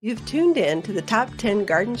You've tuned in to the Top 10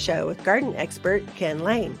 Garden Show with garden expert Ken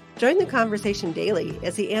Lain. Join the conversation daily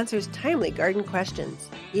as he answers timely garden questions.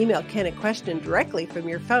 Email Ken a question directly from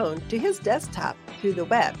your phone to his desktop through the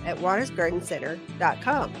web at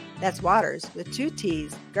watersgardencenter.com. That's Waters with 2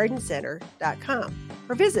 T's, gardencenter.com.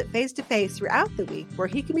 Or visit face-to-face throughout the week where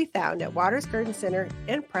he can be found at Waters Garden Center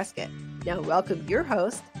in Prescott. Now welcome your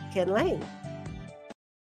host, Ken Lain.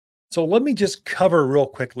 So let me just cover real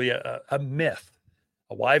quickly a myth.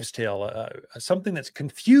 A wives' tale, something that's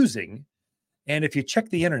confusing. And if you check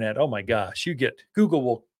the internet, oh my gosh, Google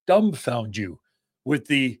will dumbfound you with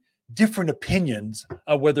the different opinions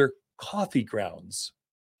of whether coffee grounds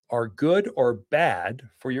are good or bad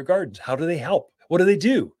for your gardens. How do they help? What do they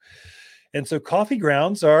do? And so coffee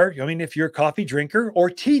grounds are, if you're a coffee drinker or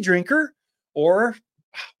tea drinker or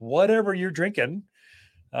whatever you're drinking,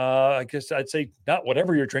 I guess I'd say not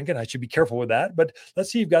whatever you're drinking. I should be careful with that. But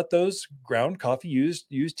let's say you've got those ground coffee used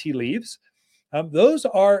tea leaves. Those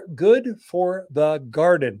are good for the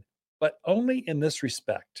garden, but only in this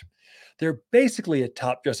respect. They're basically a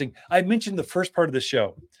top dressing. I mentioned the first part of the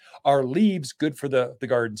show. Are leaves good for the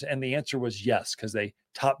gardens? And the answer was yes, because they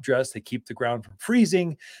top dress. They keep the ground from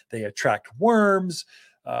freezing. They attract worms.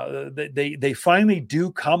 They finally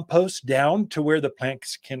do compost down to where the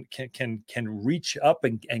plants can reach up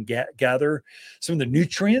and gather some of the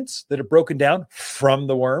nutrients that are broken down from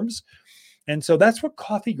the worms. And so that's what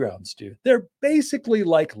coffee grounds do. They're basically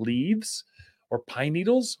like leaves or pine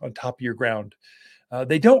needles on top of your ground.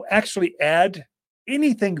 They don't actually add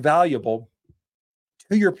anything valuable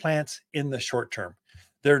to your plants in the short term.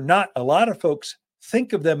 They're not, a lot of folks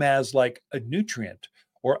think of them as like a nutrient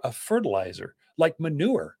or a fertilizer, like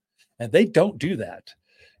manure, and they don't do that.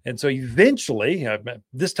 And so eventually,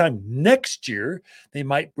 this time next year, they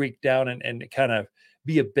might break down and kind of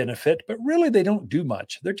be a benefit, but really they don't do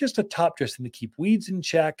much. They're just a top dressing to keep weeds in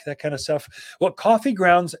check, that kind of stuff. What coffee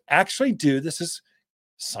grounds actually do, this is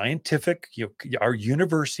scientific, our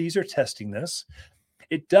universities are testing this.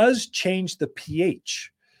 It does change the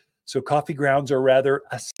pH. So coffee grounds are rather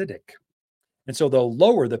acidic. And so they'll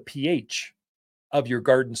lower the pH of your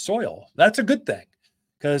garden soil. That's a good thing,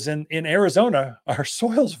 because in Arizona, our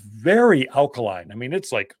soil's very alkaline.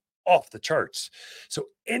 It's like off the charts. So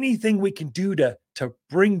anything we can do to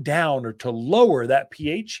bring down or to lower that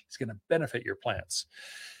pH is going to benefit your plants.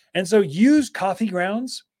 And so use coffee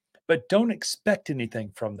grounds, but don't expect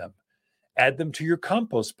anything from them. Add them to your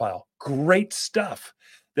compost pile. Great stuff.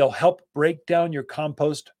 They'll help break down your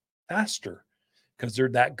compost faster because they're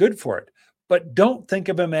that good for it. But don't think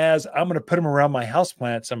of them as, I'm going to put them around my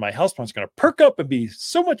houseplants and my houseplant's going to perk up and be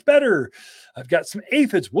so much better. I've got some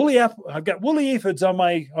aphids, I've got woolly aphids on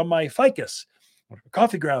my ficus,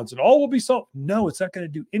 coffee grounds, and all will be salt. No, it's not going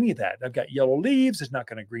to do any of that. I've got yellow leaves. It's not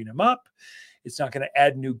going to green them up. It's not going to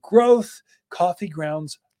add new growth. Coffee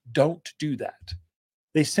grounds don't do that.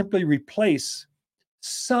 They simply replace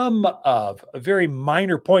some of a very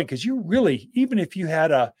minor point, because you really, even if you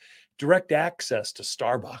had a direct access to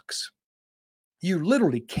Starbucks, you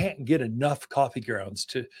literally can't get enough coffee grounds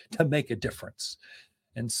to make a difference.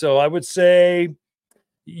 And so I would say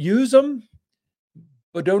use them,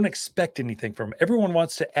 but don't expect anything from them. Everyone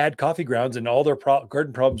wants to add coffee grounds and all their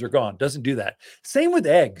garden problems are gone. Doesn't do that. Same with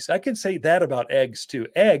eggs. I can say that about eggs too.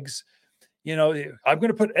 Eggs, I'm going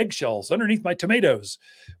to put eggshells underneath my tomatoes.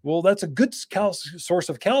 Well, that's a good source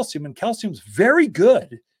of calcium, and calcium's very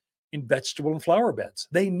good in vegetable and flower beds.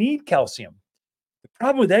 They need calcium. The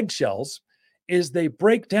problem with eggshells is they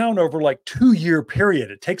break down over like 2-year period.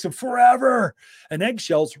 It takes them forever. An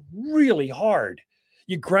eggshell's really hard.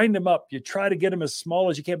 You grind them up. You try to get them as small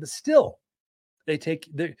as you can, but still, you're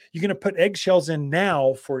going to put eggshells in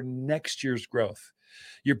now for next year's growth.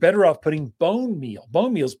 You're better off putting bone meal.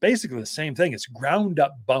 Bone meal is basically the same thing. It's ground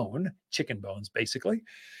up bone, chicken bones, basically.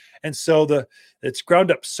 And so it's ground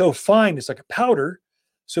up so fine, it's like a powder,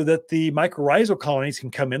 so that the mycorrhizal colonies can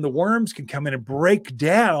come in, the worms can come in and break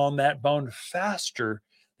down that bone faster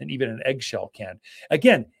than even an eggshell can.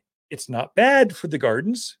 Again, it's not bad for the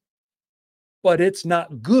gardens, but it's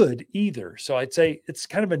not good either. So I'd say it's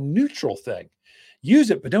kind of a neutral thing.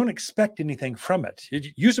 Use it, but don't expect anything from it.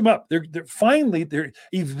 Use them up.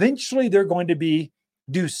 Eventually they're going to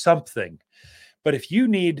do something. But if you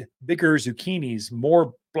need bigger zucchinis,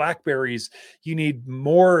 more blackberries, you need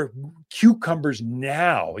more cucumbers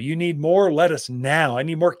now, you need more lettuce now, I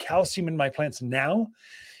need more calcium in my plants now,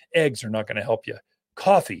 eggs are not going to help you.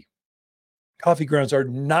 Coffee grounds are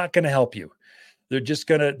not going to help you. They're just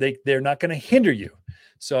they're not going to hinder you.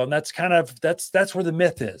 So that's where the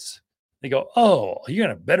myth is. They go, oh, you're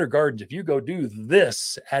going to have better gardens if you go do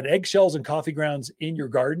this, add eggshells and coffee grounds in your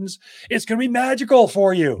gardens. It's going to be magical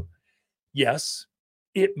for you. Yes,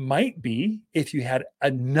 it might be if you had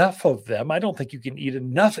enough of them. I don't think you can eat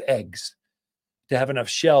enough eggs to have enough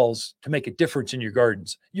shells to make a difference in your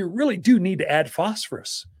gardens. You really do need to add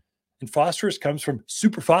phosphorus. And phosphorus comes from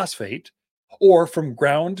superphosphate or from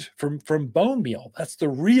bone meal.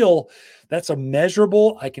 That's a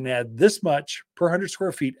measurable. I can add this much per 100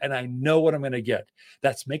 square feet and I know what I'm going to get.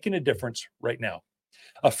 That's making a difference right now.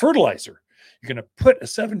 A fertilizer, you're going to put a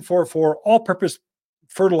 744 all-purpose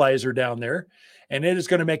fertilizer down there and it is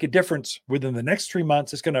going to make a difference within the next 3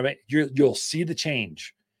 months. It's going to you'll see the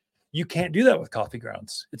change. You can't do that with coffee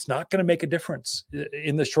grounds. It's not going to make a difference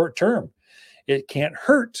in the short term. It can't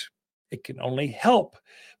hurt. It can only help,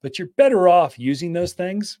 but you're better off using those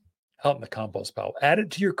things out in the compost pile. Add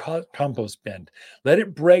it to your compost bin. Let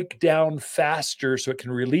it break down faster so it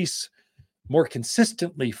can release more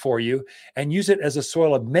consistently for you and use it as a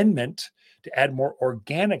soil amendment to add more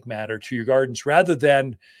organic matter to your gardens rather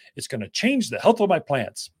than it's going to change the health of my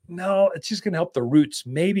plants. No, it's just going to help the roots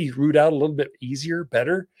maybe root out a little bit easier,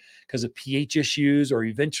 better because of pH issues, or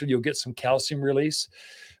eventually you'll get some calcium release.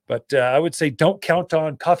 But I would say don't count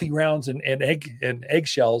on coffee grounds and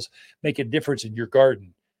eggshells make a difference in your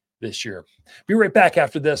garden this year. Be right back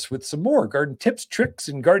after this with some more garden tips, tricks,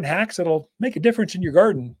 and garden hacks that'll make a difference in your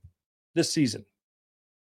garden this season.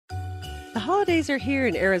 The holidays are here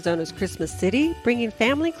in Arizona's Christmas City, bringing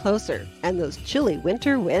family closer and those chilly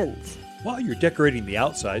winter winds. While you're decorating the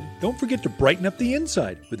outside, don't forget to brighten up the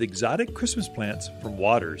inside with exotic Christmas plants from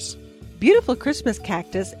Waters. Beautiful Christmas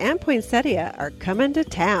cactus and poinsettia are coming to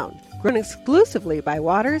town, grown exclusively by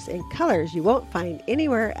Waters in colors you won't find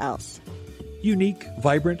anywhere else. Unique,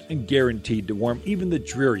 vibrant, and guaranteed to warm even the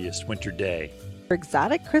dreariest winter day. For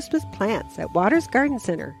exotic Christmas plants at Waters Garden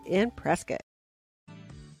Center in Prescott.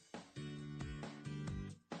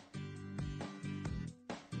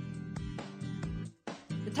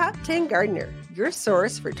 The Top 10 Gardener, your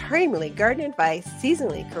source for timely garden advice,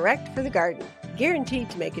 seasonally correct for the garden. Guaranteed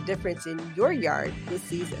to make a difference in your yard this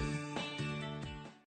season.